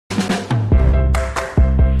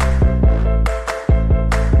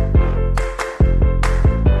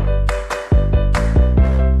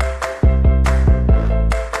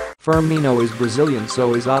Firmino is Brazilian,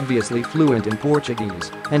 so is obviously fluent in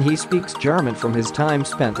Portuguese, and he speaks German from his time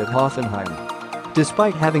spent at Hoffenheim.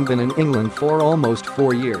 Despite having been in England for almost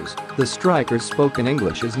 4 years, the striker's spoken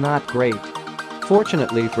English is not great.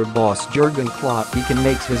 Fortunately for boss Jurgen Klopp, he can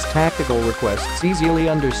make his tactical requests easily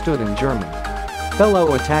understood in German.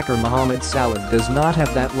 Fellow attacker Mohamed Salah does not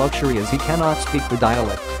have that luxury as he cannot speak the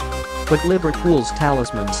dialect. But Liverpool's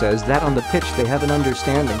talisman says that on the pitch they have an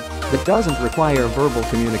understanding that doesn't require verbal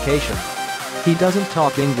communication. He doesn't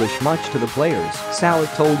talk English much to the players, Salah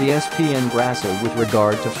told ESPN Grasso with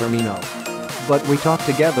regard to Firmino. But we talk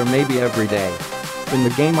together maybe every day. In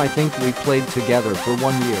the game I think we played together for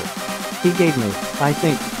 1 year. He gave me, I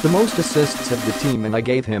think, the most assists of the team and I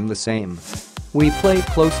gave him the same. We play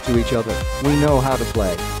close to each other, we know how to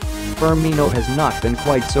play. Firmino has not been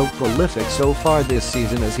quite so prolific so far this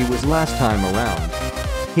season as he was last time around.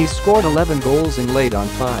 He's scored 11 goals and laid on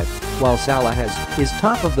 5, while Salah is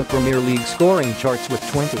top of the Premier League scoring charts with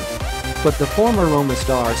 20. But the former Roma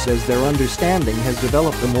star says their understanding has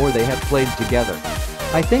developed the more they have played together.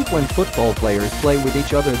 I think when football players play with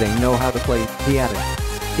each other they know how to play, he added.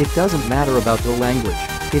 It doesn't matter about the language,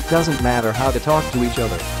 it doesn't matter how to talk to each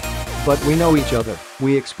other. But we know each other,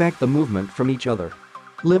 we expect the movement from each other.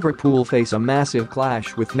 Liverpool face a massive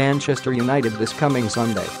clash with Manchester United this coming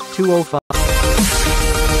Sunday, 2:05.